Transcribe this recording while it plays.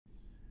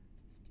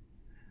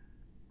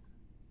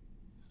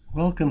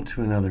Welcome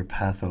to another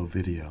Patho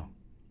video.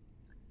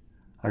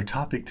 Our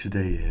topic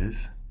today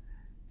is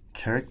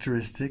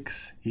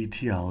Characteristics,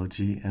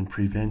 Etiology, and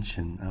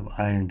Prevention of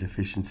Iron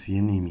Deficiency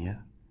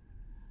Anemia.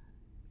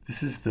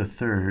 This is the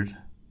third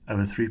of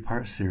a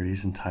three-part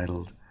series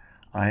entitled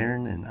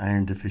Iron and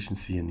Iron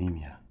Deficiency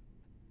Anemia.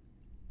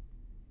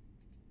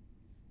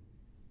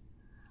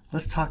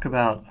 Let's talk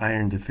about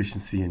iron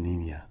deficiency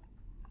anemia.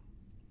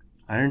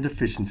 Iron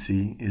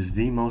deficiency is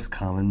the most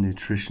common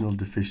nutritional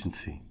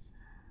deficiency.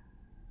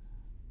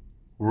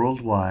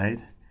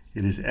 Worldwide,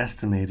 it is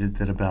estimated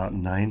that about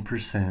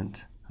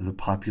 9% of the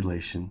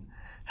population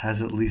has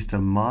at least a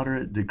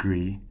moderate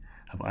degree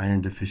of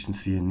iron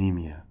deficiency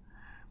anemia,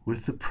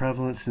 with the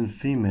prevalence in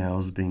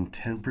females being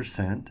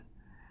 10%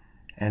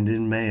 and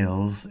in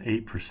males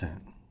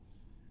 8%.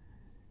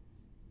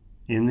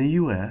 In the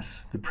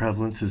U.S., the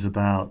prevalence is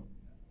about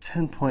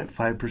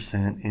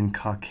 10.5% in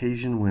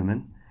Caucasian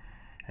women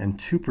and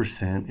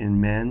 2% in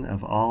men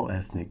of all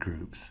ethnic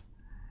groups.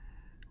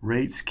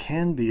 Rates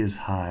can be as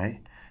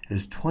high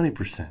as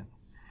 20%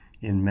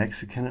 in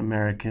Mexican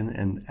American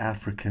and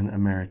African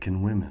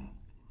American women.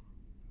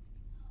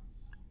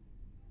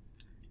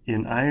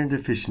 In iron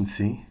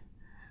deficiency,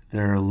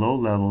 there are low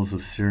levels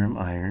of serum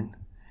iron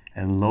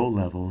and low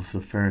levels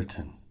of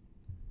ferritin.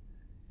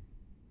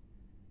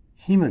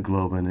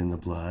 Hemoglobin in the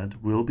blood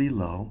will be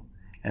low,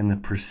 and the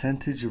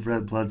percentage of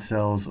red blood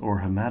cells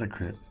or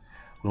hematocrit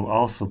will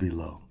also be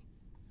low.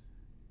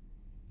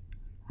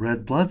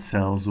 Red blood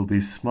cells will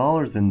be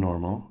smaller than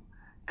normal,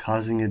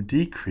 causing a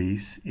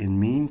decrease in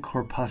mean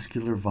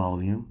corpuscular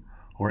volume,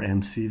 or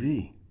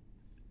MCV.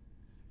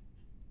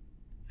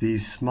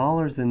 These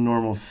smaller than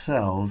normal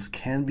cells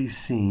can be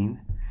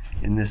seen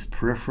in this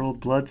peripheral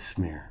blood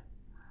smear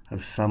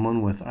of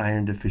someone with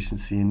iron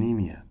deficiency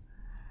anemia.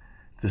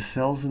 The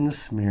cells in the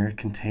smear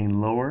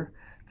contain lower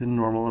than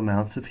normal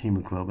amounts of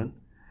hemoglobin,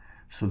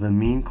 so the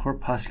mean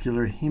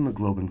corpuscular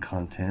hemoglobin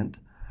content,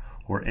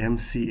 or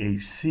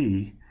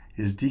MCHC,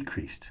 is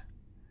decreased.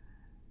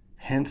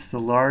 Hence the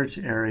large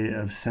area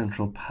of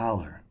central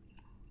pallor.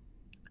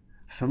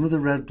 Some of the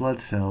red blood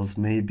cells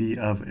may be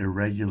of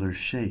irregular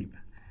shape.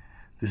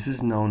 This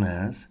is known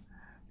as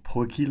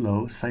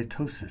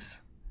poikilocytosis.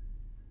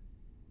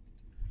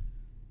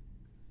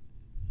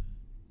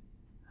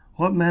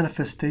 What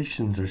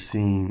manifestations are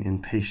seen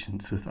in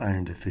patients with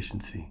iron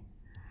deficiency?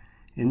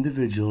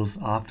 Individuals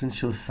often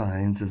show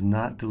signs of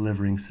not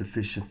delivering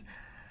sufficient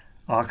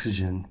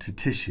oxygen to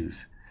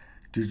tissues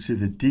due to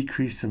the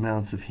decreased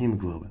amounts of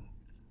hemoglobin.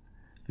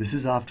 This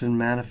is often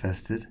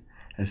manifested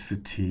as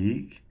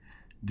fatigue,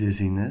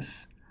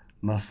 dizziness,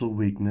 muscle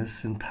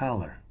weakness, and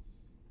pallor.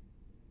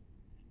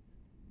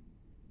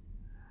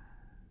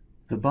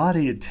 The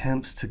body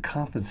attempts to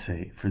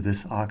compensate for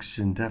this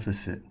oxygen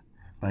deficit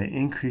by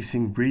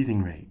increasing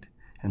breathing rate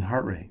and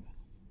heart rate.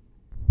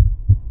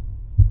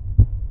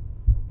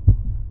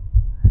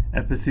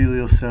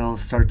 Epithelial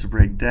cells start to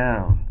break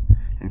down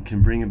and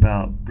can bring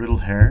about brittle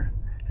hair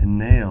and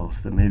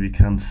nails that may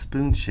become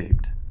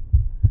spoon-shaped.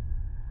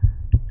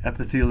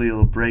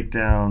 Epithelial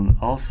breakdown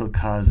also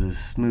causes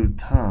smooth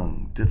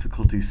tongue,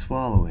 difficulty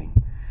swallowing,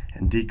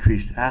 and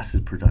decreased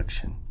acid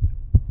production.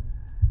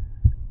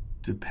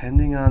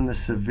 Depending on the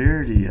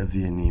severity of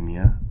the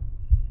anemia,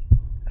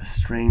 a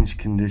strange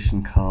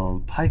condition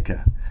called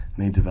pica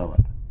may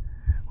develop,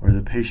 where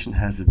the patient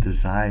has a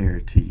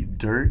desire to eat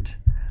dirt,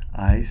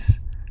 ice,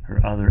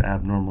 or other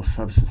abnormal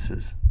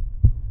substances.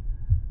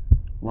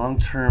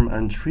 Long-term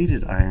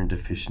untreated iron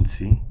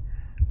deficiency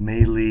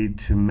may lead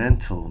to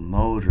mental,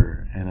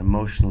 motor, and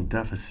emotional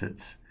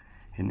deficits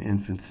in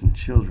infants and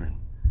children,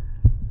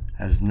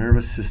 as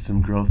nervous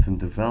system growth and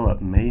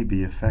development may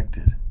be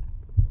affected.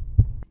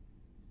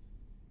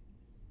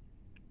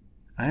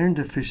 Iron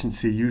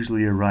deficiency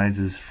usually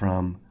arises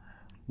from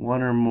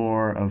one or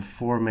more of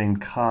four main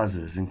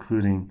causes,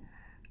 including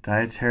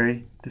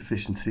dietary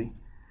deficiency,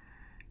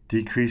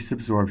 decreased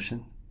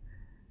absorption,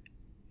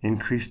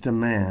 increased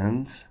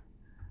demands,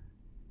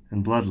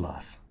 and blood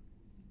loss.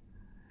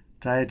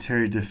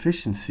 Dietary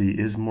deficiency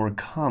is more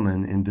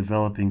common in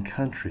developing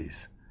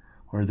countries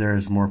where there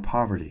is more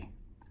poverty.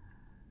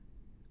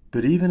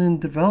 But even in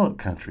developed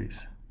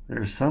countries,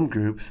 there are some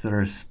groups that are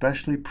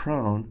especially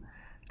prone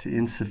to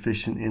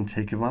insufficient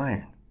intake of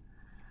iron.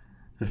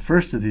 The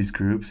first of these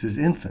groups is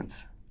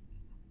infants.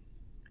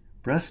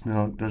 Breast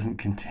milk doesn't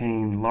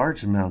contain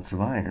large amounts of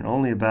iron,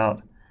 only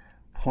about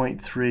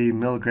 0.3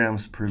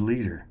 milligrams per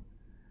liter.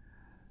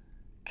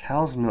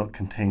 Cow's milk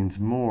contains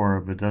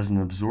more but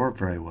doesn't absorb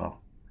very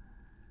well.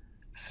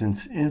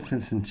 Since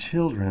infants and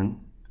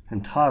children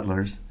and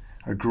toddlers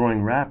are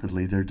growing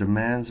rapidly, their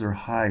demands are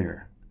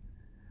higher.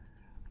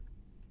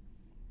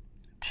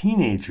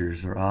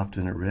 Teenagers are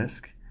often at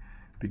risk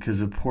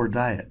because of poor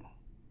diet,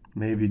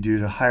 maybe due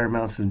to higher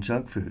amounts of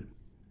junk food.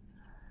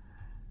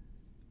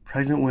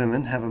 Pregnant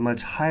women have a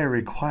much higher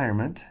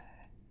requirement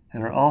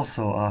and are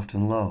also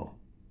often low.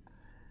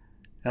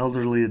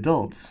 Elderly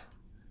adults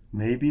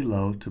may be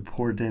low to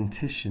poor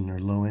dentition or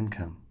low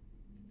income.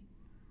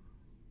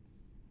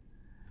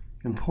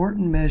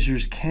 Important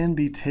measures can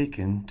be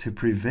taken to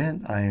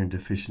prevent iron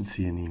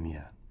deficiency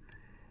anemia.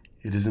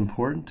 It is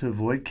important to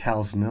avoid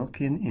cow's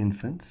milk in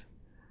infants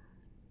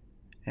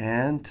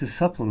and to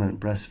supplement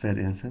breastfed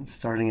infants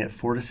starting at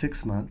 4 to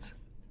 6 months.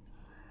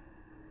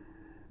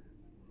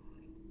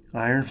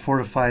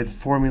 Iron-fortified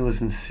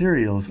formulas and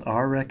cereals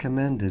are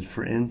recommended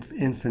for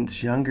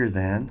infants younger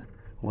than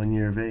 1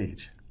 year of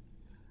age.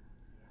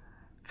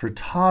 For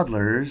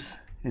toddlers,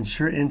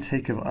 ensure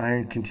intake of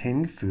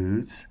iron-containing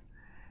foods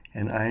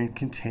and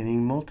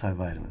iron-containing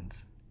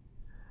multivitamins.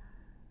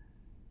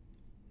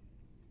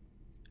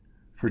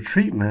 For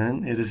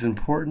treatment, it is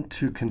important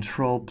to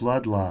control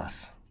blood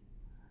loss.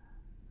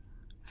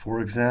 For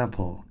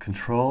example,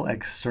 control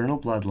external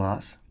blood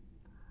loss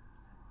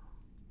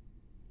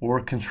or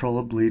control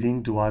a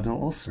bleeding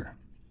duodenal ulcer.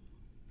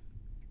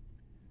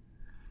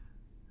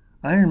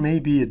 Iron may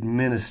be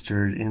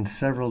administered in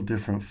several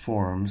different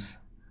forms,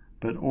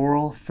 but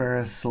oral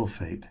ferrous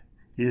sulfate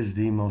is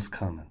the most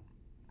common.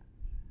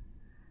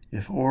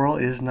 If oral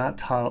is not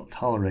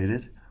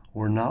tolerated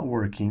or not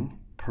working,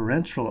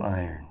 parenteral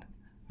iron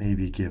may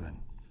be given.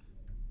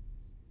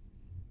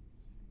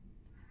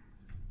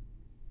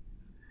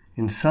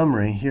 In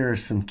summary, here are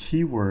some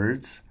key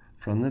words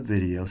from the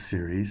video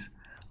series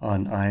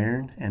on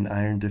iron and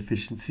iron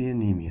deficiency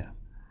anemia.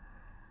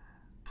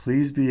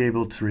 Please be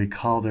able to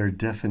recall their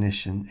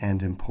definition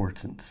and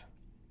importance.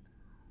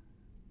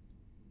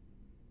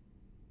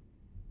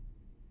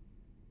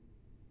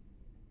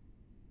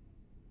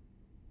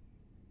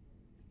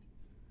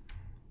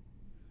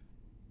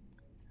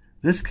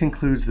 This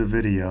concludes the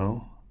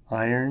video,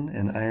 Iron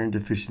and Iron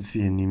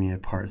Deficiency Anemia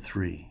Part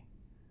 3.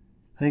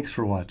 Thanks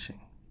for watching.